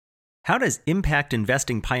How does impact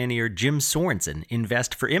investing pioneer Jim Sorensen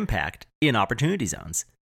invest for impact in opportunity zones?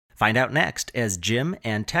 Find out next as Jim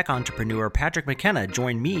and tech entrepreneur Patrick McKenna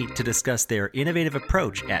join me to discuss their innovative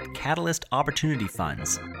approach at Catalyst Opportunity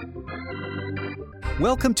Funds.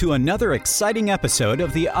 Welcome to another exciting episode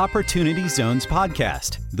of the Opportunity Zones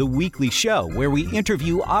podcast, the weekly show where we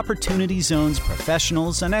interview Opportunity Zones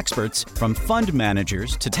professionals and experts, from fund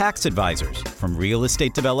managers to tax advisors, from real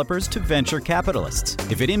estate developers to venture capitalists.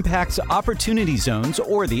 If it impacts Opportunity Zones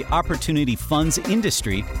or the opportunity funds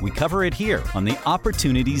industry, we cover it here on the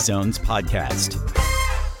Opportunity Zones podcast.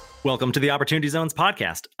 Welcome to the Opportunity Zones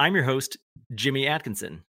podcast. I'm your host, Jimmy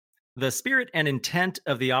Atkinson. The spirit and intent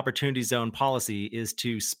of the Opportunity Zone policy is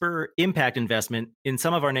to spur impact investment in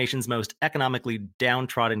some of our nation's most economically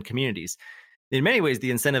downtrodden communities. In many ways,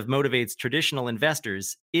 the incentive motivates traditional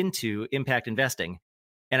investors into impact investing.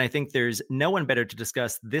 And I think there's no one better to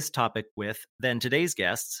discuss this topic with than today's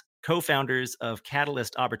guests, co-founders of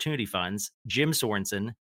Catalyst Opportunity Funds, Jim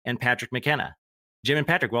Sorensen and Patrick McKenna. Jim and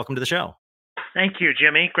Patrick, welcome to the show. Thank you,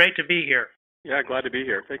 Jimmy. Great to be here. Yeah, glad to be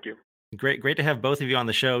here. Thank you. Great to have both of you on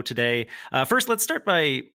the show today. First, let's start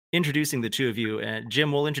by introducing the two of you.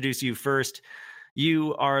 Jim, we'll introduce you first.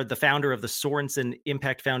 You are the founder of the Sorensen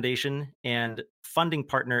Impact Foundation and funding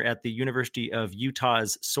partner at the University of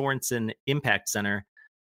Utah's Sorensen Impact Center.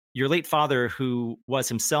 Your late father, who was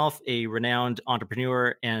himself a renowned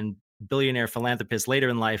entrepreneur and billionaire philanthropist later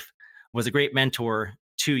in life, was a great mentor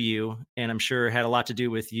to you, and I'm sure had a lot to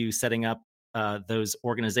do with you setting up those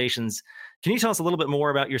organizations. Can you tell us a little bit more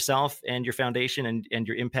about yourself and your foundation and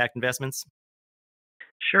your impact investments?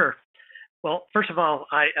 Sure. Well, first of all,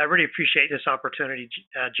 I really appreciate this opportunity,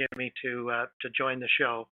 Jimmy, to join the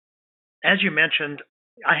show. As you mentioned,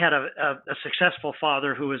 I had a successful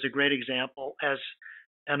father who was a great example as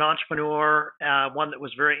an entrepreneur, one that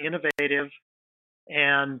was very innovative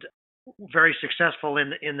and very successful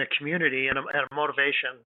in the community and a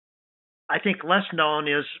motivation. I think less known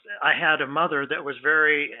is I had a mother that was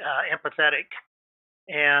very empathetic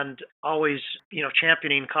and always,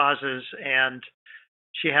 championing causes, and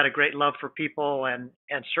she had a great love for people and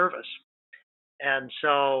service. And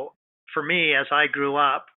so for me, as I grew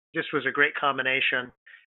up, this was a great combination.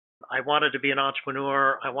 I wanted to be an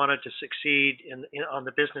entrepreneur. I wanted to succeed on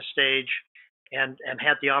the business stage and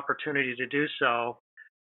had the opportunity to do so.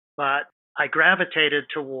 But I gravitated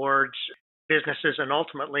towards businesses and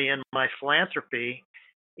ultimately in my philanthropy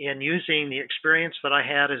in using the experience that I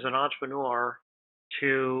had as an entrepreneur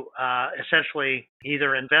to essentially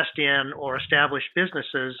either invest in or establish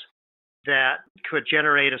businesses that could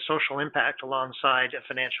generate a social impact alongside a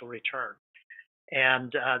financial return.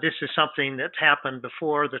 And this is something that's happened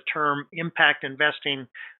before the term impact investing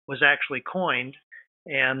was actually coined.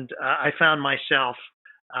 And I found myself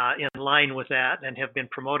in line with that and have been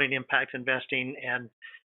promoting impact investing and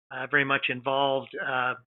very much involved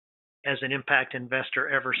as an impact investor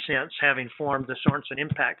ever since, having formed the Sorensen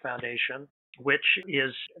Impact Foundation, which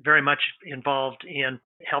is very much involved in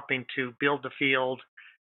helping to build the field,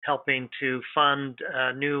 helping to fund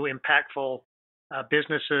new impactful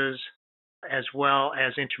businesses, as well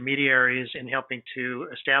as intermediaries in helping to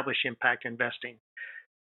establish impact investing.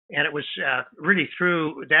 And it was really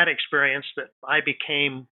through that experience that I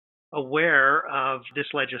became aware of this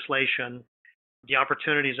legislation, the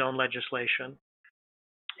Opportunity Zone legislation,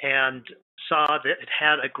 and saw that it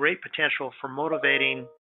had a great potential for motivating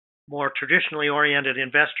more traditionally oriented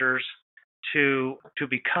investors to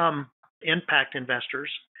become impact investors,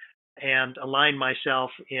 and align myself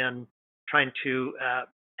in trying to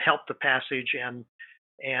help the passage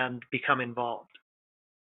and become involved.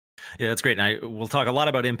 Yeah, that's great. And we'll talk a lot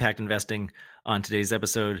about impact investing on today's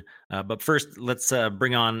episode. But first, let's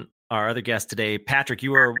bring on our other guest today. Patrick,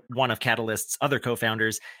 you are one of Catalyst's other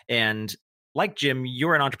co-founders. And like Jim,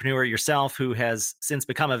 you're an entrepreneur yourself who has since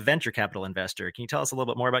become a venture capital investor. Can you tell us a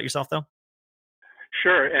little bit more about yourself, though?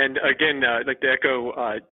 Sure. And again, I'd like to echo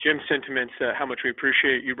Jim's sentiments, how much we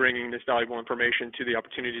appreciate you bringing this valuable information to the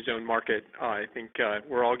Opportunity Zone market. I think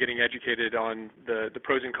we're all getting educated on the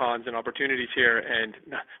pros and cons and opportunities here, and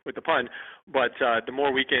with the pun, but the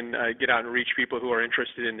more we can get out and reach people who are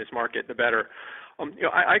interested in this market, the better.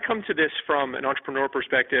 I come to this from an entrepreneur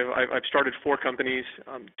perspective. I've started 4 companies,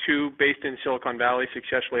 2 based in Silicon Valley,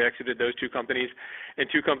 successfully exited those 2 companies, and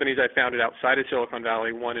 2 companies I founded outside of Silicon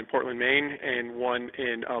Valley, one in Portland, Maine, and one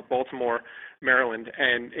in Baltimore, Maryland.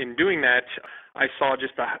 And in doing that, I saw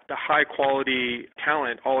just the high quality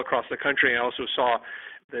talent all across the country. I also saw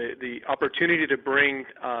the opportunity to bring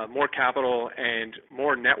more capital and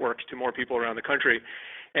more networks to more people around the country.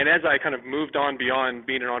 And as I kind of moved on beyond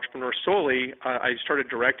being an entrepreneur solely, I started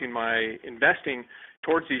directing my investing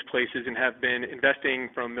towards these places and have been investing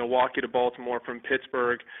from Milwaukee to Baltimore, from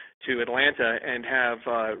Pittsburgh to Atlanta, and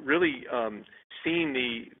have really seen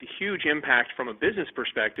the huge impact from a business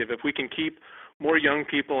perspective. If we can keep more young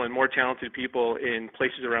people and more talented people in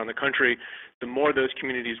places around the country, the more those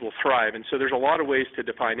communities will thrive. And so there's a lot of ways to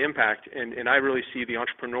define impact, and I really see the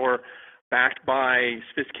entrepreneur backed by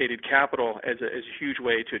sophisticated capital as a huge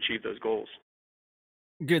way to achieve those goals.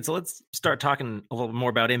 Good. So let's start talking a little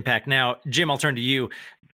more about impact now. Jim, I'll turn to you.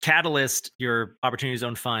 Catalyst, your Opportunity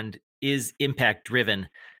Zone Fund, is impact driven.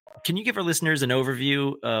 Can you give our listeners an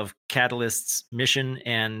overview of Catalyst's mission?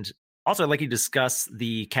 And also, I'd like you to discuss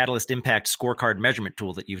the Catalyst Impact Scorecard measurement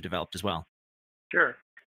tool that you've developed as well. Sure.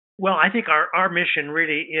 Well, I think our mission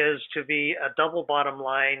really is to be a double bottom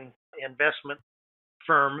line investment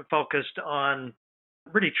firm focused on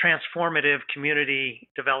really transformative community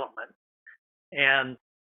development. And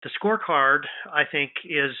the scorecard, I think,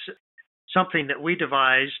 is something that we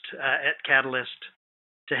devised at Catalyst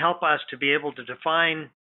to help us to be able to define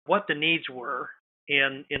what the needs were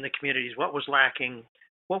in the communities, what was lacking,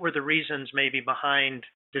 what were the reasons maybe behind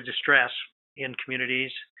the distress in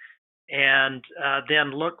communities, and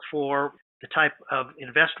then look for the type of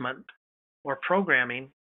investment or programming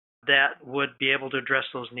that would be able to address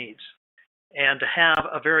those needs, and to have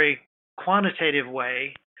a very quantitative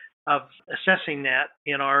way of assessing that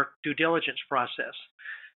in our due diligence process.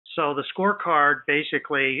 So the scorecard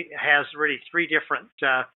basically has really three different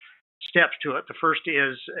steps to it. The first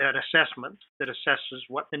is an assessment that assesses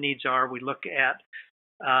what the needs are. We look at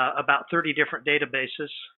about 30 different databases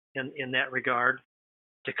in that regard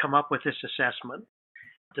to come up with this assessment.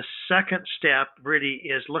 The second step really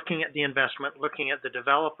is looking at the investment, looking at the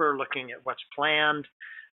developer, looking at what's planned,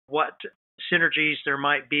 what synergies there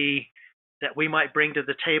might be that we might bring to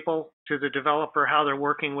the table to the developer, how they're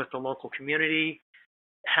working with the local community,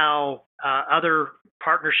 how other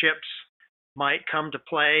partnerships might come to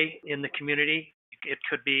play in the community. It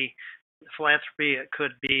could be philanthropy, it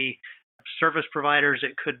could be service providers,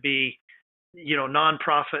 it could be,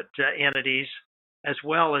 nonprofit entities, as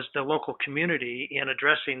well as the local community in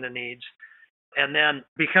addressing the needs. And then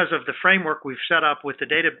because of the framework we've set up with the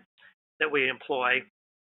data that we employ,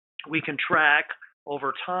 we can track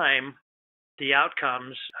over time the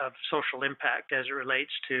outcomes of social impact as it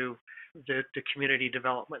relates to the community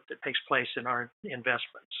development that takes place in our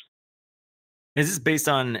investments. Is this based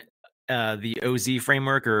on the OZ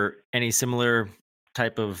framework or any similar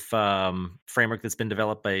type of framework that's been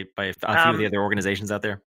developed by a few of the other organizations out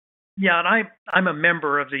there? Yeah, and I'm a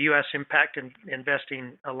member of the U.S. Impact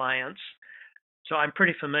Investing Alliance, so I'm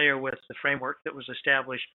pretty familiar with the framework that was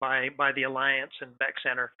established by the Alliance and Beck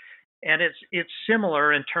Center. And it's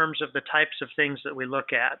similar in terms of the types of things that we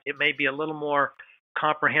look at. It may be a little more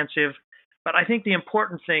comprehensive, but I think the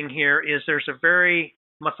important thing here is there's a very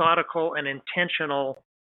methodical and intentional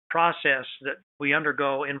process that we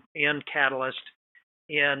undergo in Catalyst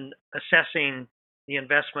in assessing the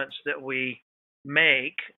investments that we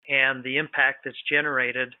make and the impact that's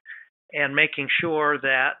generated, and making sure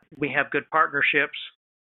that we have good partnerships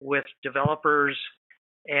with developers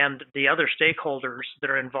and the other stakeholders that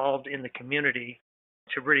are involved in the community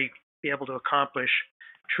to really be able to accomplish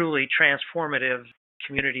truly transformative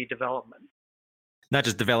community development. Not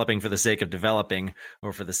just developing for the sake of developing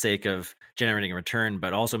or for the sake of generating a return,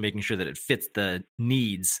 but also making sure that it fits the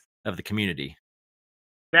needs of the community.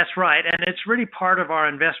 That's right. And it's really part of our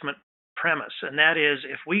investment premise. And that is,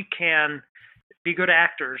 if we can be good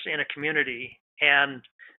actors in a community and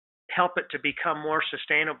help it to become more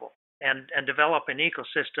sustainable and develop an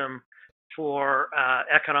ecosystem for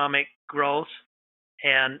economic growth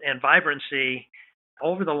and vibrancy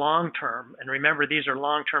over the long term, and remember, these are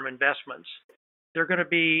long-term investments, they're going to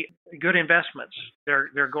be good investments.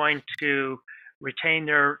 They're going to retain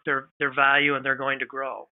their value, and they're going to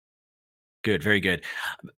grow. Good, very good.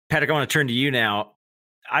 Patrick, I want to turn to you now.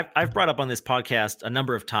 I've brought up on this podcast a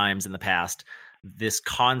number of times in the past this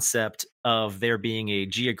concept of there being a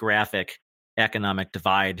geographic economic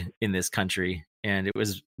divide in this country. And it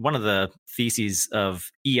was one of the theses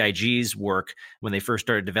of EIG's work when they first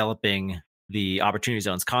started developing the Opportunity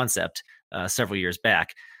Zones concept several years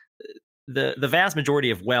back. The vast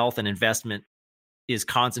majority of wealth and investment is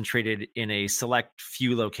concentrated in a select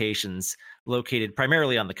few locations located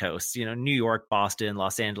primarily on the coast. New York, Boston,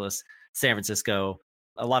 Los Angeles, San Francisco.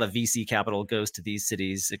 A lot of VC capital goes to these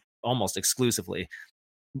cities almost exclusively.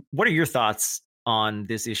 What are your thoughts on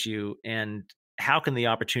this issue, and how can the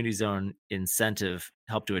Opportunity Zone incentive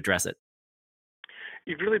help to address it?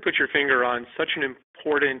 You've really put your finger on such an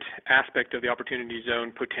important aspect of the Opportunity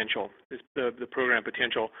Zone potential, the program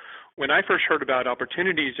potential. When I first heard about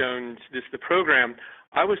Opportunity Zones, the program,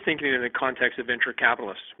 I was thinking in the context of venture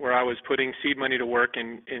capitalists, where I was putting seed money to work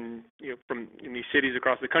in these cities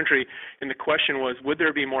across the country, and the question was, would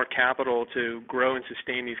there be more capital to grow and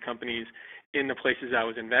sustain these companies in the places I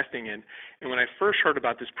was investing in? And when I first heard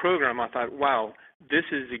about this program, I thought, wow, this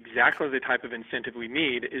is exactly the type of incentive we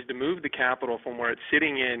need, is to move the capital from where it's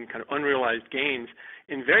sitting in kind of unrealized gains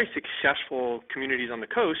in very successful communities on the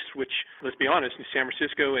coast, which, let's be honest, in San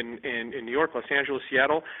Francisco and in New York, Los Angeles,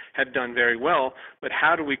 Seattle, have done very well. But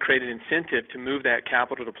how do we create an incentive to move that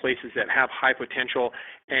capital to places that have high potential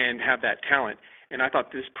and have that talent? And I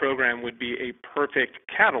thought this program would be a perfect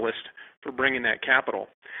catalyst for bringing that capital.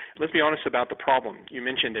 Let's be honest about the problem. You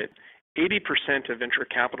mentioned it. 80% of venture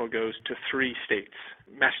capital goes to 3 states,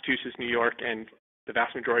 Massachusetts, New York, and the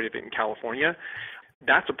vast majority of it in California.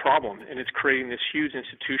 That's a problem, and it's creating this huge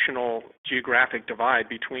institutional geographic divide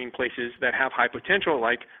between places that have high potential,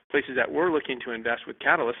 like places that we're looking to invest with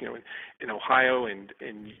Catalyst, in Ohio and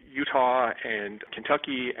in Utah and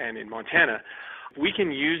Kentucky and in Montana. We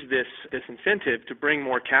can use this incentive to bring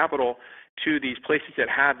more capital to these places that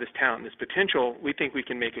have this talent, this potential. We think we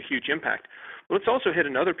can make a huge impact. Let's also hit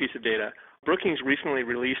another piece of data. Brookings recently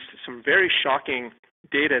released some very shocking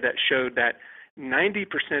data that showed that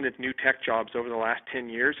 90% of new tech jobs over the last 10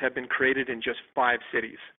 years have been created in just 5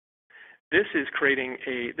 cities. This is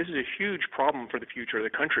a huge problem for the future of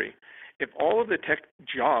the country. If all of the tech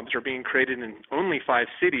jobs are being created in only 5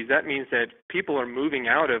 cities, that means that people are moving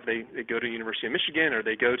out of, they go to University of Michigan, or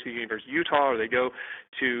they go to the University of Utah, or they go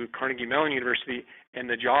to Carnegie Mellon University, and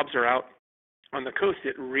the jobs are out on the coast.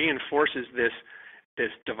 It reinforces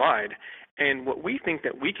this divide. And what we think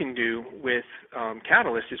that we can do with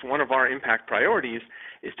Catalyst is one of our impact priorities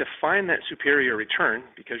is to find that superior return,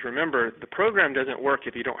 because remember, the program doesn't work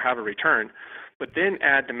if you don't have a return, but then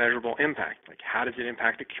add the measurable impact. Like, how does it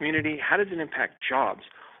impact the community? How does it impact jobs?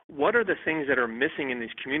 What are the things that are missing in these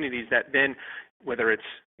communities that then, whether it's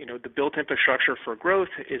the built infrastructure for growth,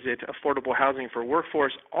 is it affordable housing for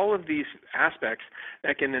workforce, all of these aspects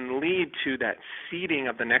that can then lead to that seeding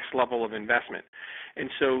of the next level of investment. And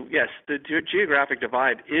so, yes, the geographic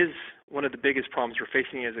divide is one of the biggest problems we're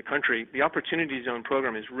facing as a country. The Opportunity Zone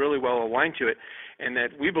program is really well aligned to it, and that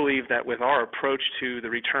we believe that with our approach to the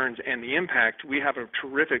returns and the impact, we have a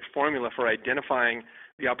terrific formula for identifying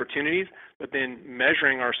the opportunities, but then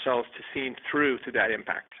measuring ourselves to seeing through to that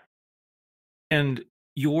impact. And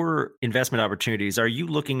your investment opportunities, are you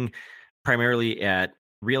looking primarily at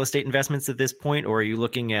real estate investments at this point, or are you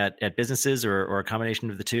looking at businesses or a combination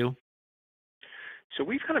of the two? So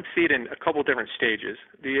we kind of see it in a couple different stages.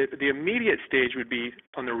 The immediate stage would be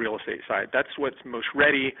on the real estate side. That's what's most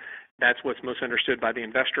ready. That's what's most understood by the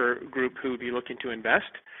investor group who would be looking to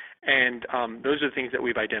invest. And those are the things that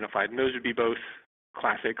we've identified. And those would be both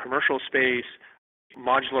classic commercial space,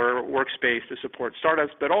 modular workspace to support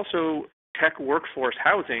startups, but also tech workforce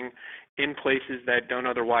housing in places that don't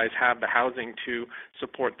otherwise have the housing to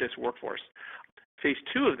support this workforce. Phase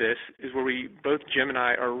 2 of this is where both Jim and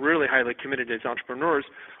I are really highly committed as entrepreneurs,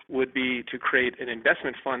 would be to create an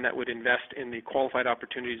investment fund that would invest in the qualified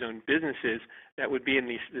opportunity zone businesses that would be in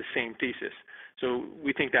the same thesis. So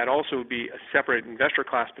we think that also would be a separate investor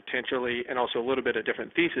class potentially, and also a little bit of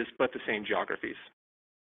different thesis, but the same geographies.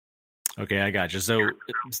 Okay, I got you. So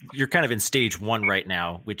you're kind of in stage 1 right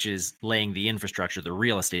now, which is laying the infrastructure, the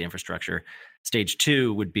real estate infrastructure. Stage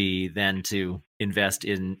 2 would be then to invest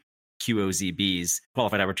in QOZBs,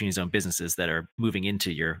 qualified opportunity zone businesses that are moving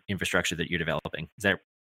into your infrastructure that you're developing.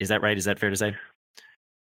 Is that right? Is that fair to say?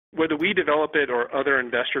 Whether we develop it or other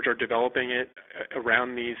investors are developing it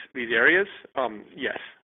around these areas, yes.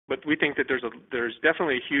 But we think that there's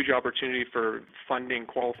definitely a huge opportunity for funding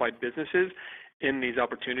qualified businesses in these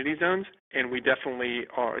opportunity zones, and we definitely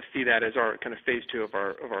see that as our kind of phase 2 of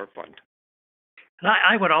our fund. And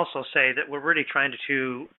I would also say that we're really trying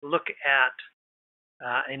to look at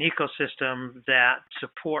an ecosystem that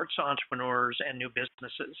supports entrepreneurs and new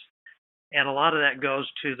businesses, and a lot of that goes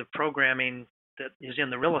to the programming that is in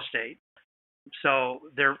the real estate. So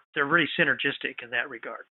they're really synergistic in that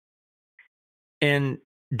regard. And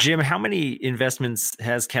Jim, how many investments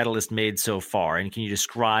has Catalyst made so far, and can you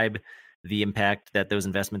describe the impact that those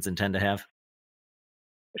investments intend to have?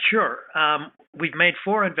 Sure. We've made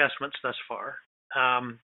 4 investments thus far.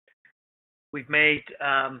 We've made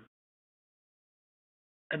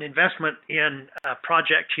an investment in a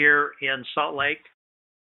project here in Salt Lake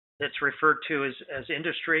that's referred to as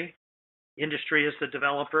Industry. Industry is the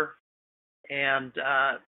developer, and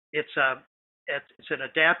it's an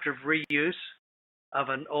adaptive reuse of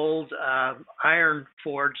an old iron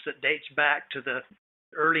forge that dates back to the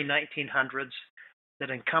early 1900s that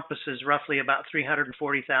encompasses roughly about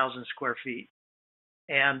 340,000 square feet.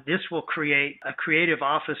 And this will create a creative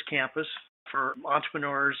office campus for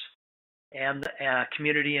entrepreneurs and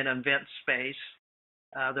community and event space.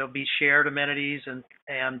 There'll be shared amenities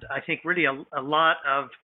and I think really a lot of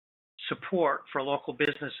support for local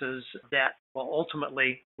businesses that will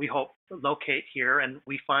ultimately, we hope, locate here and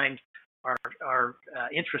we find are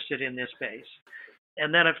interested in this space.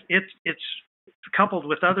 And then if it's coupled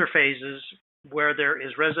with other phases where there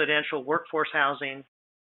is residential workforce housing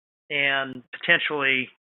and potentially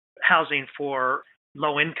housing for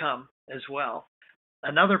low income as well.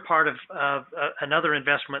 Another part of another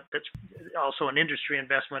investment that's also an industry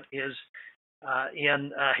investment is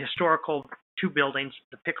in historical two buildings,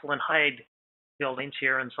 the Pickle and Hyde buildings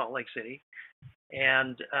here in Salt Lake City.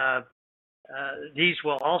 And these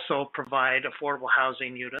will also provide affordable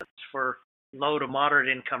housing units for low to moderate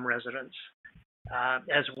income residents,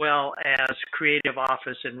 as well as creative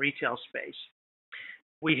office and retail space.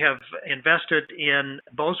 We have invested in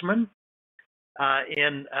Bozeman,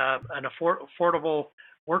 in an affordable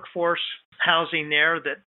workforce housing there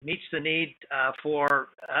that meets the need for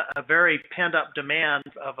a very pent-up demand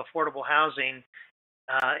of affordable housing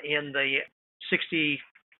in the 65%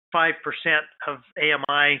 of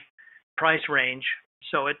AMI price range.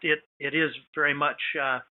 So it is very much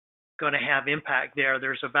going to have impact there.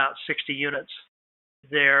 There's about 60 units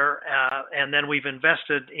there. And then we've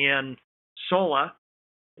invested in SOLA,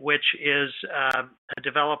 which is a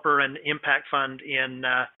developer and impact fund in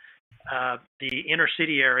the inner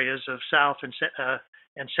city areas of South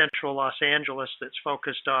and Central Los Angeles that's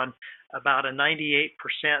focused on about a 98%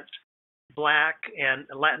 Black and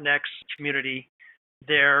Latinx community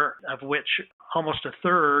there, of which almost a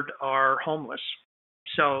third are homeless.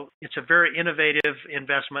 So it's a very innovative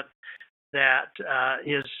investment that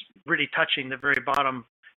is really touching the very bottom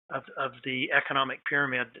of the economic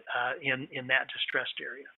pyramid in that distressed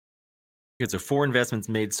area. Good. So 4 investments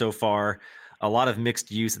made so far, a lot of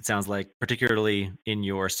mixed use, it sounds like, particularly in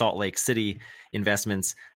your Salt Lake City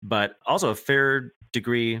investments, but also a fair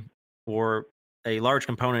degree or a large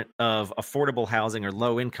component of affordable housing or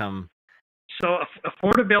low income. So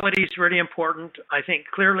affordability is really important. I think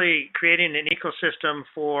clearly creating an ecosystem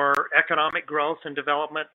for economic growth and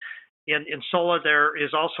development. In SOLA, there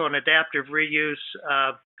is also an adaptive reuse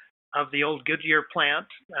of the old Goodyear plant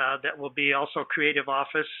that will be also creative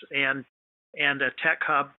office and a tech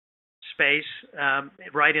hub space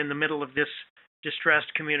right in the middle of this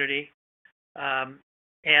distressed community.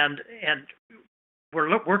 And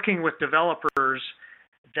we're working with developers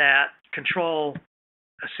that control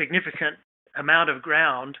a significant amount of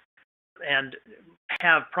ground and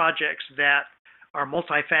have projects that are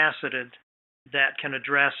multifaceted that can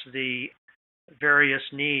address the various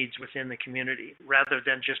needs within the community rather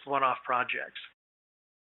than just one-off projects.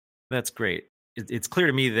 That's great. It's clear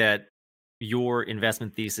to me that your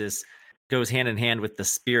investment thesis goes hand in hand with the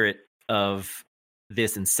spirit of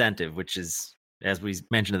this incentive, which is, as we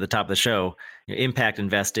mentioned at the top of the show, impact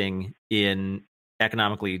investing in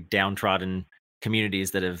economically downtrodden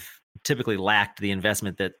communities that have typically lacked the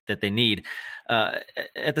investment that they need.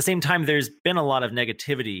 At the same time, there's been a lot of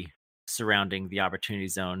negativity surrounding the Opportunity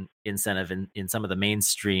Zone incentive in some of the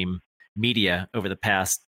mainstream media over the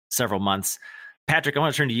past several months. Patrick, I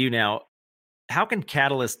want to turn to you now. How can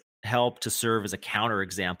Catalyst help to serve as a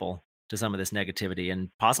counterexample to some of this negativity and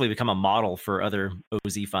possibly become a model for other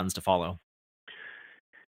OZ funds to follow?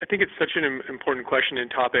 I think it's such an important question and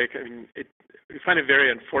topic. I mean, we find it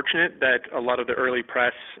very unfortunate that a lot of the early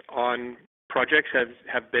press on projects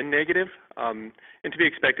have been negative. And to be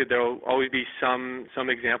expected, there will always be some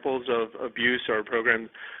examples of abuse or program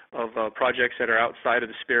of projects that are outside of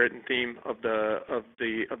the spirit and theme of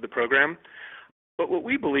the program. But what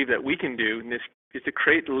we believe that we can do in this is to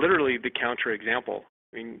create literally the counterexample.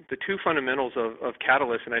 I mean, the two fundamentals of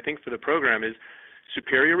Catalyst, and I think for the program, is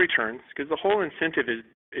superior returns, because the whole incentive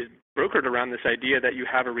is brokered around this idea that you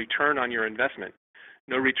have a return on your investment.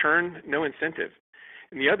 No return, no incentive.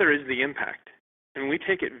 And the other is the impact. And we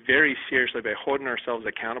take it very seriously by holding ourselves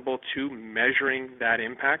accountable to measuring that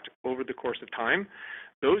impact over the course of time.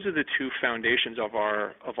 Those are the two foundations of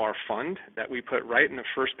our fund that we put right in the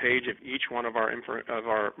first page of each one of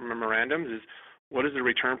our memorandums is what does the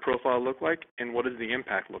return profile look like and what does the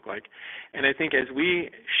impact look like? And I think as we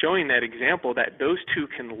showing that example that those two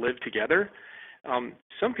can live together,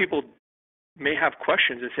 some people may have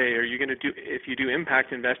questions that say, are you going to do, if you do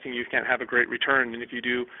impact investing, you can't have a great return. And if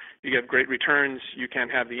you have great returns, you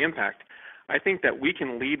can't have the impact. I think that we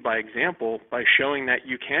can lead by example by showing that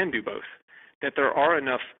you can do both. that there are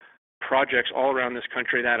enough projects all around this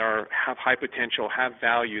country that have high potential, have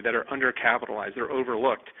value, that are undercapitalized, they're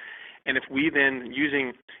overlooked. And if we then,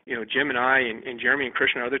 using Jim and I and Jeremy and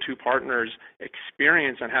Christian, our other two partners,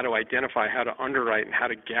 experience on how to identify, how to underwrite, and how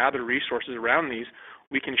to gather resources around these,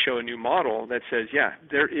 we can show a new model that says, yeah,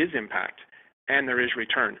 there is impact and there is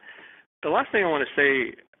return. The last thing I want to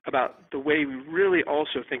say about the way we really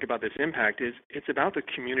also think about this impact is it's about the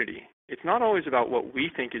community. It's not always about what we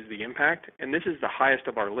think is the impact, and this is the highest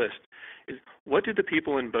of our list, is what do the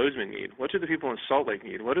people in Bozeman need? What do the people in Salt Lake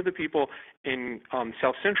need? What do the people in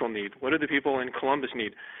South Central need? What do the people in Columbus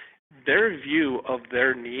need? Their view of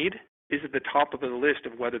their need is at the top of the list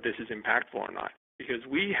of whether this is impactful or not, because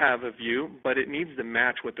we have a view, but it needs to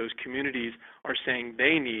match what those communities are saying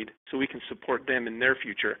they need so we can support them in their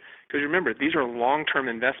future. Because remember, these are long-term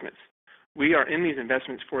investments. We are in these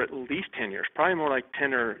investments for at least 10 years, probably more like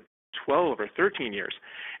 10 or 12 or 13 years.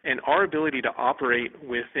 And our ability to operate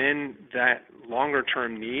within that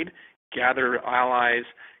longer-term need, gather allies,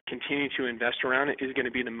 continue to invest around it, is going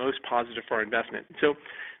to be the most positive for our investment. So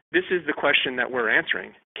this is the question that we're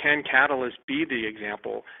answering. Can Catalyst be the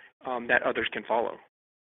example that others can follow?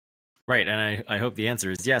 Right, and I hope the answer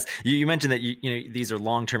is yes. You mentioned that these are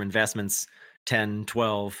long-term investments, 10,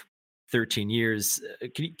 12, 13 years.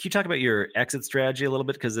 Can you talk about your exit strategy a little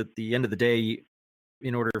bit? Because at the end of the day,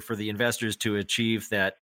 in order for the investors to achieve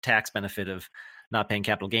that tax benefit of not paying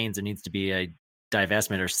capital gains, there needs to be a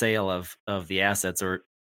divestment or sale of the assets or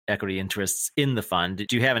equity interests in the fund.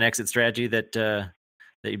 Do you have an exit strategy that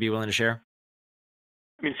you'd be willing to share?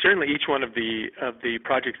 I mean, certainly each one of the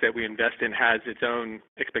projects that we invest in has its own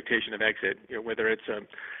expectation of exit. Whether it's a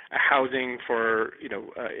housing for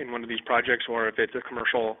in one of these projects, or if it's a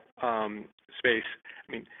commercial space.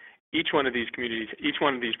 I mean, each one of these communities, each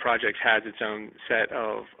one of these projects has its own set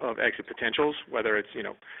of exit potentials. Whether it's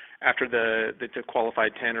after the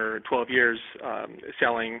qualified 10 or 12 years,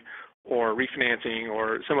 selling or refinancing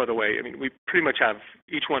or some other way. I mean, we pretty much have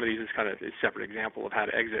each one of these is kind of a separate example of how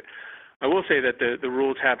to exit. I will say that the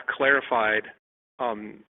rules have clarified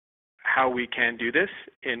how we can do this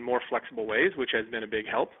in more flexible ways, which has been a big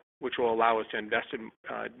help, which will allow us to invest in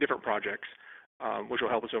different projects, which will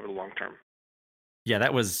help us over the long term. Yeah,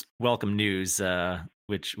 that was welcome news,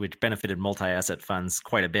 which benefited multi-asset funds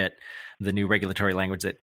quite a bit. The new regulatory language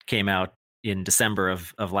that came out in December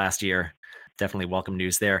of last year, definitely welcome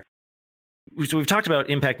news there. So we've talked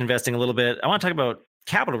about impact investing a little bit. I want to talk about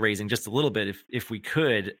capital raising just a little bit, if we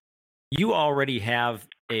could. You already have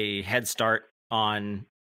a head start on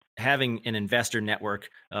having an investor network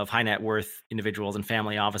of high net worth individuals and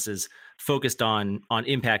family offices focused on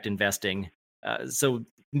impact investing. So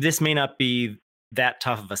this may not be that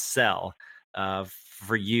tough of a sell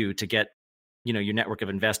for you to get your network of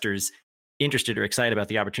investors interested or excited about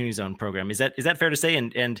the Opportunity Zone program. Is that fair to say?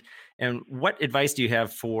 And what advice do you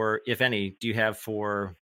have for, if any,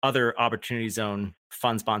 for other Opportunity Zone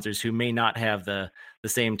fund sponsors who may not have the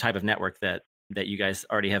same type of network that you guys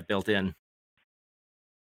already have built in?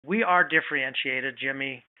 We are differentiated,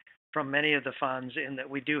 Jimmy, from many of the funds in that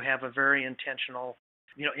we do have a very intentional,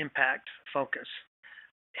 impact focus.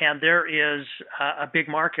 And there is a big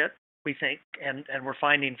market, we think, and we're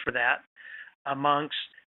finding for that amongst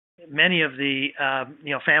many of the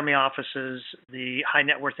family offices, the high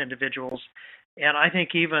net worth individuals, and I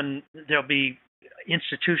think even there'll be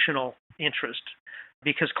institutional interest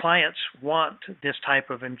because clients want this type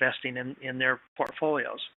of investing in their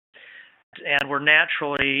portfolios. And we're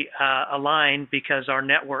naturally aligned because our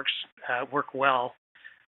networks work well.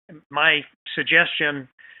 My suggestion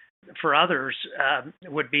for others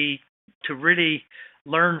would be to really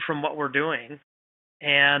learn from what we're doing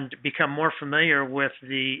and become more familiar with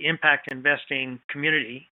the impact investing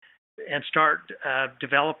community and start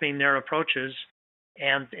developing their approaches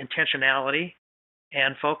and intentionality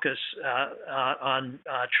and focus on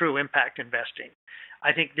true impact investing.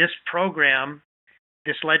 I think this program,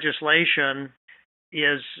 this legislation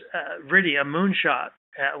is really a moonshot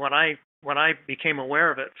when I became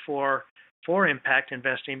aware of it for impact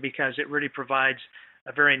investing, because it really provides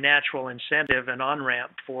a very natural incentive and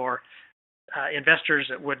on-ramp for investors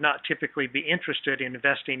that would not typically be interested in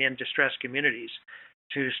investing in distressed communities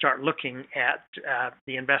to start looking at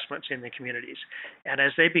the investments in the communities. And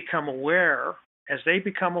as they become aware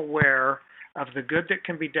of the good that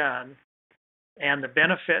can be done and the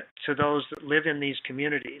benefit to those that live in these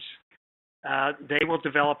communities, they will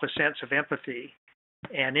develop a sense of empathy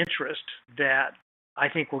and interest that I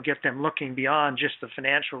think will get them looking beyond just the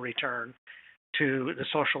financial return to the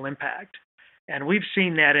social impact. And we've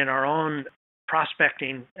seen that in our own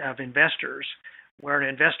prospecting of investors, where an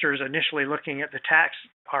investor is initially looking at the tax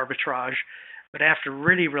arbitrage, But after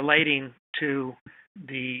really relating to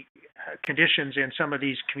the conditions in some of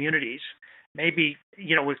these communities, maybe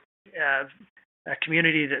with a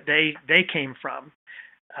community that they came from,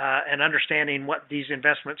 and understanding what these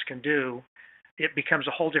investments can do, it becomes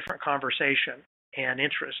a whole different conversation and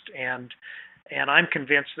interest. And I'm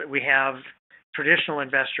convinced that we have traditional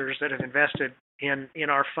investors that have invested in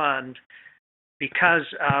our fund because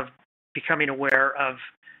of becoming aware of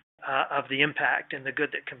the impact and the good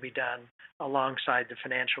that can be done alongside the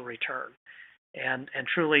financial return. And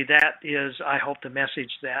truly, that is, I hope, the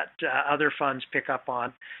message that other funds pick up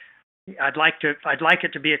on. I'd like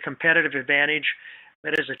it to be a competitive advantage,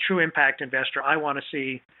 but as a true impact investor, I want to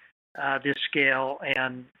see this scale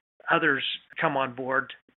and others come on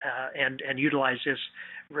board and utilize this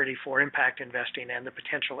really for impact investing and the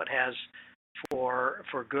potential it has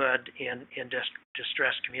for good in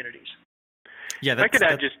distressed communities. Yeah, if I could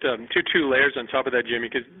add just two layers on top of that, Jimmy,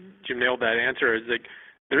 because Jim nailed that answer. Is like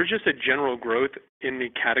there's just a general growth in the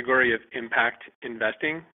category of impact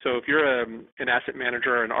investing. So if you're an asset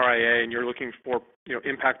manager or an RIA and you're looking for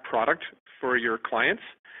impact product for your clients,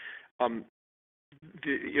 a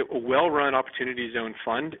well-run Opportunity Zone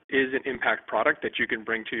fund is an impact product that you can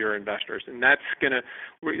bring to your investors, and that's gonna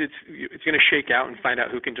shake out and find out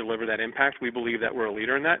who can deliver that impact. We believe that we're a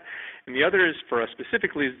leader in that, and the other is for us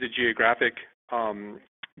specifically is the geographic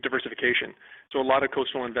diversification. So a lot of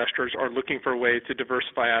coastal investors are looking for ways to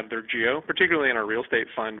diversify out of their geo, particularly in our real estate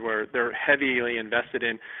fund where they're heavily invested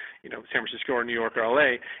in, San Francisco or New York or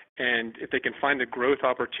LA. And if they can find a growth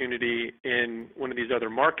opportunity in one of these other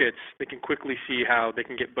markets, they can quickly see how they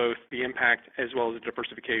can get both the impact as well as the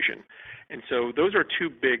diversification. And so those are two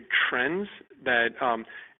big trends that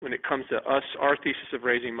when it comes to us, our thesis of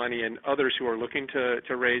raising money and others who are looking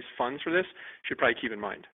to raise funds for this should probably keep in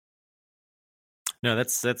mind. No,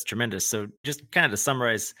 that's tremendous. So just kind of to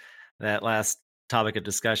summarize that last topic of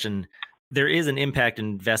discussion, there is an impact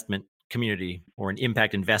investment community or an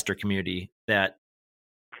impact investor community that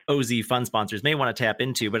OZ fund sponsors may want to tap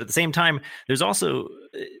into. But at the same time, there's also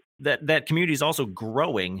that community is also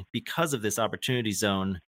growing because of this Opportunity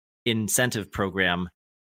Zone incentive program.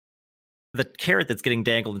 The carrot that's getting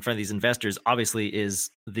dangled in front of these investors obviously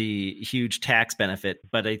is the huge tax benefit,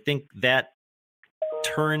 but I think that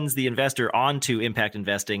turns the investor onto impact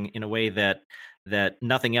investing in a way that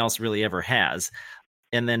nothing else really ever has.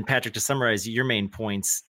 And then, Patrick, to summarize your main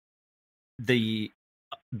points, the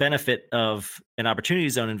benefit of an Opportunity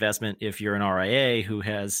Zone investment, if you're an RIA who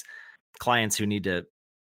has clients who need to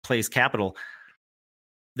place capital,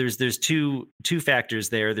 there's two factors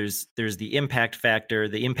there. There's the impact factor,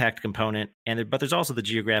 the impact component, but there's also the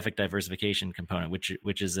geographic diversification component,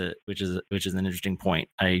 which is an interesting point.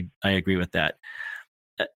 I agree with that.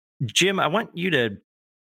 Jim, I want you to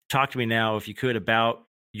talk to me now, if you could, about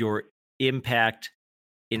your impact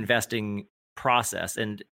investing process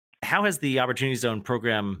and how has the Opportunity Zone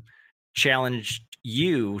program challenged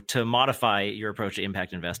you to modify your approach to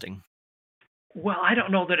impact investing? Well, I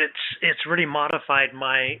don't know that it's really modified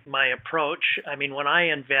my approach. I mean, when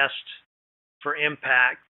I invest for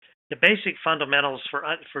impact, the basic fundamentals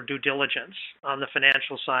for due diligence on the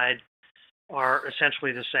financial side are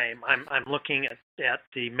essentially the same. I'm looking at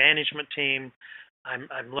the management team.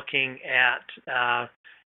 I'm looking at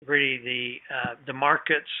really the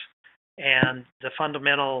markets and the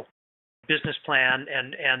fundamental business plan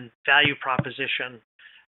and value proposition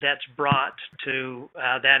that's brought to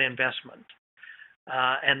that investment.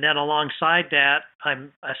 And then alongside that,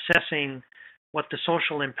 I'm assessing what the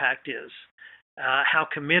social impact is, how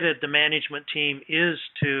committed the management team is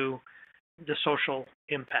to the social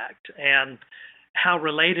impact, and how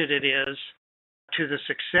related it is to the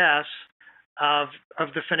success of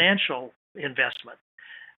the financial investment,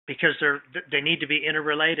 because they need to be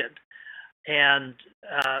interrelated, and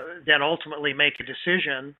then ultimately make a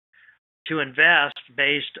decision to invest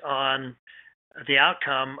based on the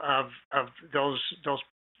outcome of those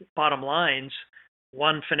bottom lines,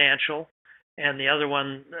 one financial and the other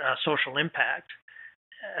one social impact,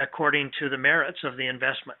 according to the merits of the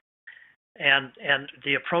investment. And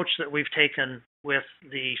the approach that we've taken with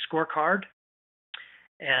the scorecard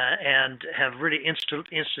and have really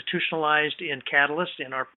institutionalized in Catalyst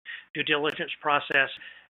in our due diligence process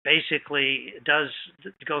basically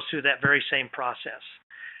goes through that very same process.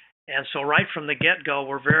 And so right from the get-go,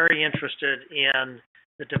 we're very interested in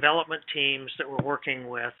the development teams that we're working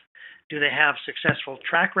with. Do they have successful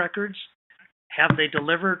track records? Have they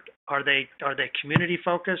delivered? Are they community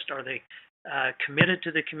focused? Are they committed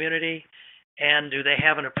to the community? And do they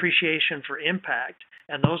have an appreciation for impact?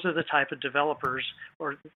 And those are the type of developers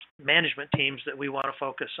or management teams that we want to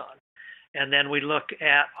focus on. And then we look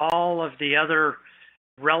at all of the other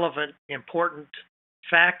relevant, important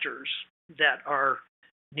factors that are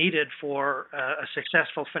needed for a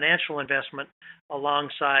successful financial investment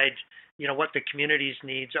alongside, what the community's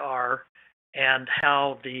needs are and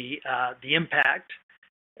how the impact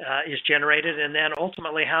is generated, and then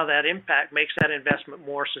ultimately how that impact makes that investment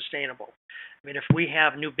more sustainable. I mean, if we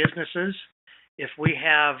have new businesses, if we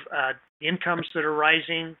have incomes that are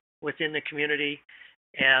rising within the community,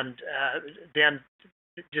 and then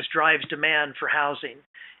it just drives demand for housing.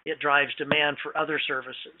 It drives demand for other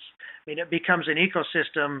services. I mean, it becomes an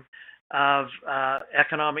ecosystem of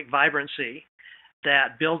economic vibrancy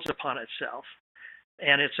that builds upon itself.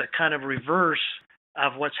 And it's a kind of reverse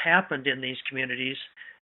of what's happened in these communities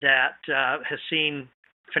that has seen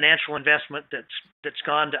financial investment that's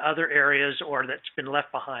gone to other areas or that's been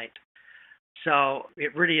left behind. So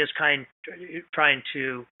it really is trying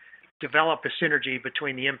to develop a synergy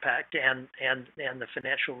between the impact and the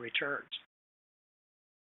financial returns.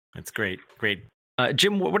 That's great.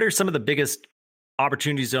 Jim, what are some of the biggest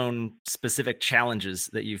Opportunity Zone specific challenges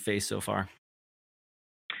that you faced so far?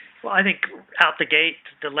 Well, I think out the gate,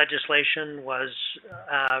 the legislation was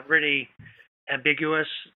really ambiguous,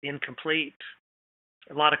 incomplete,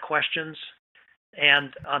 a lot of questions.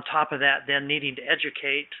 And on top of that, then needing to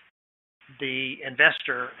educate the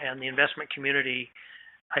investor and the investment community,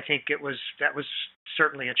 I think that was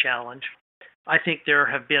certainly a challenge. I think there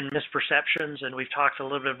have been misperceptions, and we've talked a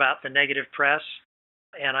little bit about the negative press.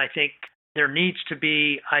 And I think there needs to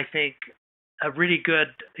be, a really good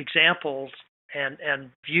examples and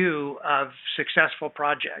view of successful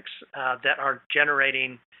projects that are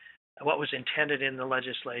generating what was intended in the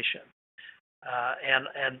legislation.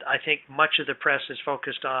 And I think much of the press is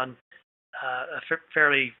focused on a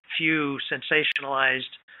fairly few sensationalized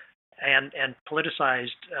and politicized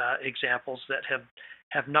examples that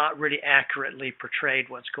have not really accurately portrayed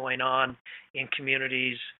what's going on in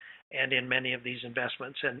communities and in many of these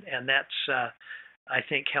investments. And that's, I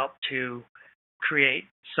think, helped to create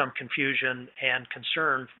some confusion and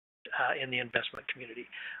concern in the investment community.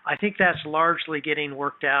 I think that's largely getting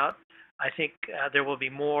worked out. I think there will be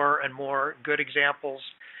more and more good examples.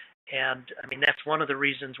 And I mean, that's one of the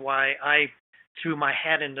reasons why I threw my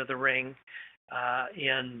hat into the ring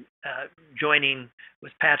in joining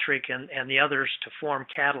with Patrick and the others to form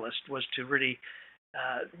Catalyst, was to really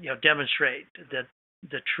demonstrate that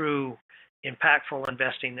the true impactful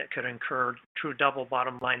investing that could incur true double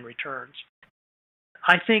bottom line returns.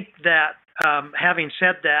 I think that having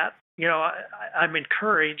said that, I'm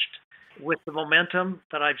encouraged with the momentum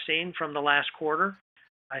that I've seen from the last quarter.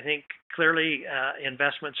 I think clearly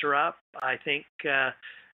investments are up. I think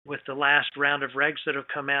with the last round of regs that have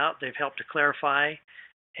come out, they've helped to clarify,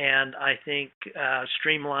 and I think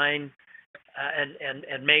streamline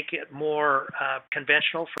and make it more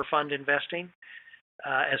conventional for fund investing,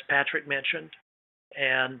 as Patrick mentioned.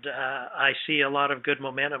 And I see a lot of good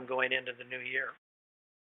momentum going into the new year.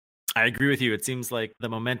 I agree with you. It seems like the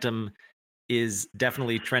momentum is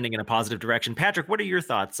definitely trending in a positive direction. Patrick, what are your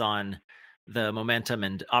thoughts on the momentum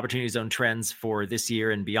and Opportunity Zone trends for this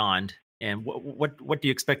year and beyond? And what do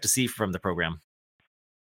you expect to see from the program?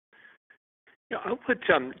 Yeah, I'll put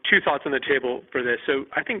two thoughts on the table for this. So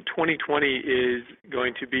I think 2020 is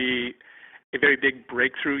going to be a very big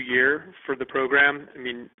breakthrough year for the program. I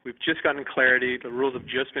mean, we've just gotten clarity. The rules have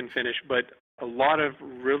just been finished, but a lot of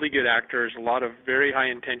really good actors, a lot of very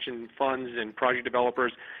high intention funds and project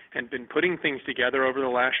developers have been putting things together over the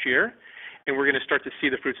last year. And we're going to start to see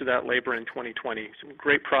the fruits of that labor in 2020. Some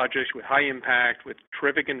great projects with high impact, with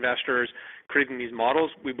terrific investors creating these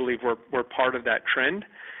models. We believe we're part of that trend.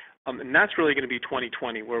 And that's really going to be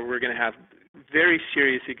 2020, where we're going to have very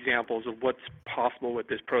serious examples of what's possible with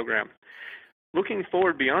this program. Looking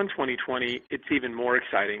forward beyond 2020, it's even more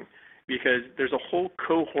exciting, because there's a whole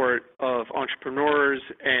cohort of entrepreneurs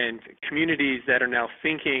and communities that are now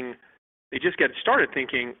thinking, they just get started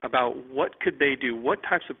thinking about what could they do, what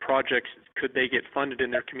types of projects could they get funded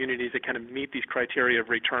in their communities that kind of meet these criteria of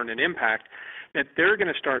return and impact, that they're going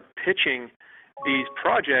to start pitching these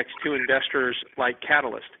projects to investors like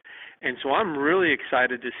Catalyst. And so I'm really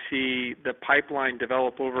excited to see the pipeline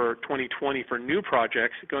develop over 2020 for new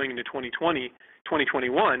projects going into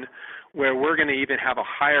 2021, where we're going to even have a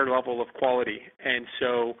higher level of quality. And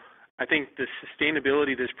so I think the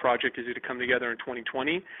sustainability of this project is going to come together in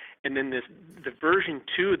 2020. And then the version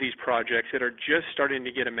 2 of these projects that are just starting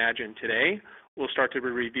to get imagined today will start to be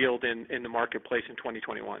revealed in the marketplace in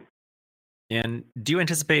 2021. And do you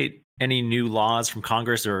anticipate any new laws from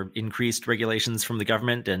Congress or increased regulations from the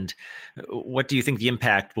government? And what do you think the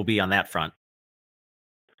impact will be on that front?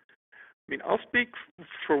 I mean, I'll speak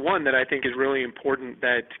for one that I think is really important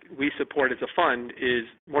that we support as a fund is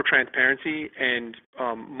more transparency and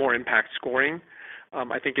more impact scoring.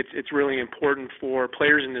 I think it's really important for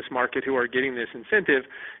players in this market who are getting this incentive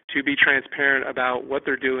to be transparent about what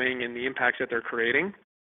they're doing and the impacts that they're creating.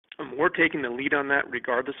 We're taking the lead on that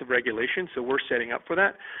regardless of regulation, so we're setting up for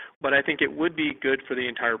that. But I think it would be good for the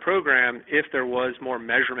entire program if there was more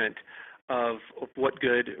measurement of what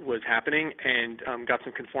good was happening and got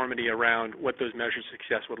some conformity around what those measures of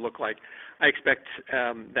success would look like. I expect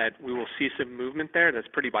that we will see some movement there that's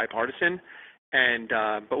pretty bipartisan,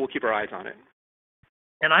 but we'll keep our eyes on it.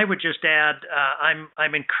 And I would just add,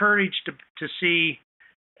 I'm encouraged to see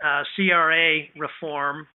CRA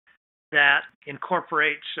reform that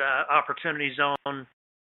incorporates Opportunity Zone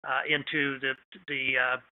into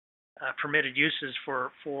the permitted uses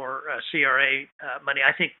for CRA money.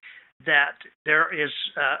 I think that there is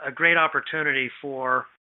a great opportunity for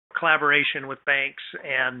collaboration with banks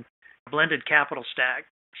and blended capital stacks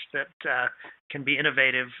that can be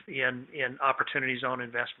innovative in Opportunity Zone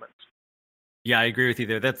investments. Yeah, I agree with you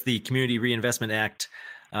there. That's the Community Reinvestment Act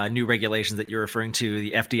new regulations that you're referring to.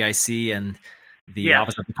 The FDIC and the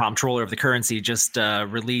Office of the Comptroller of the Currency just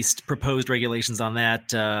released proposed regulations on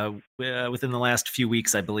that within the last few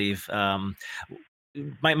weeks, I believe.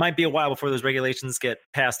 Might be a while before those regulations get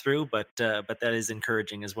passed through, but that is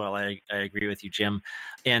encouraging as well. I agree with you, Jim.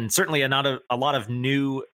 And certainly a lot of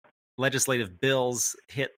new legislative bills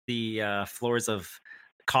hit the floors of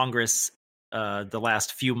Congress the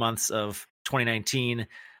last few months of 2019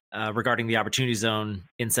 regarding the Opportunity Zone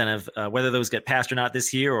incentive. Whether those get passed or not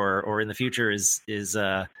this year or in the future is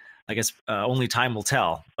I guess only time will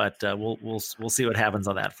tell. But we'll see what happens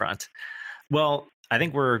on that front. Well, I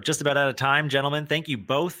think we're just about out of time, gentlemen. Thank you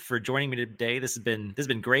both for joining me today. This has been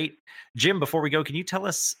great. Jim, before we go, can you tell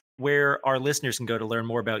us where our listeners can go to learn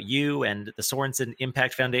more about you and the Sorensen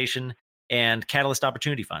Impact Foundation and Catalyst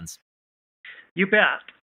Opportunity Funds? You bet.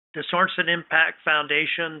 The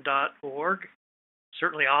SorensenImpactFoundation.org.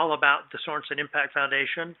 Certainly all about the Sorensen Impact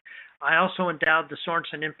Foundation. I also endowed the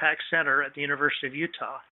Sorensen Impact Center at the University of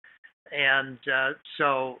Utah. And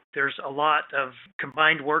so there's a lot of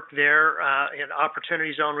combined work there in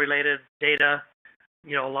Opportunity Zone related data,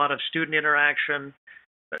 a lot of student interaction.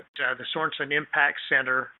 But the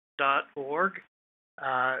SorensenImpactCenter.org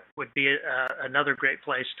would be another great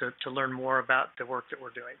place to learn more about the work that we're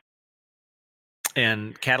doing.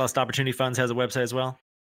 And Catalyst Opportunity Funds has a website as well?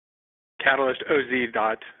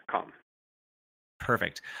 CatalystOZ.com.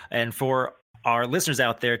 Perfect. And for our listeners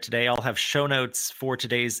out there today, I'll have show notes for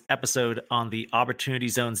today's episode on the Opportunity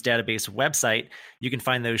Zones database website. You can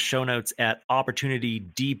find those show notes at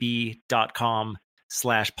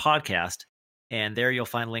opportunitydb.com/podcast. And there you'll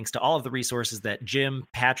find links to all of the resources that Jim,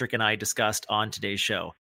 Patrick, and I discussed on today's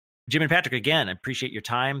show. Jim and Patrick, again, I appreciate your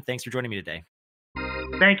time. Thanks for joining me today.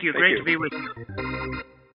 Thank you. Great to be with you.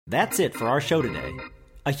 That's it for our show today.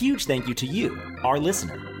 A huge thank you to you, our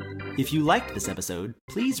listener. If you liked this episode,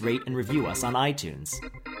 please rate and review us on iTunes.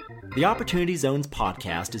 The Opportunity Zones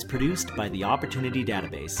podcast is produced by the Opportunity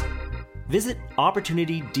Database. Visit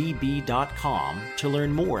opportunitydb.com to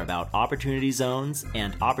learn more about Opportunity Zones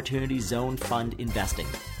and Opportunity Zone Fund investing.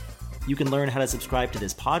 You can learn how to subscribe to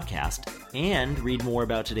this podcast and read more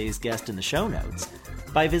about today's guest in the show notes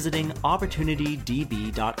by visiting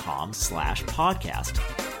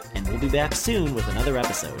opportunitydb.com/podcast. And we'll be back soon with another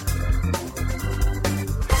episode.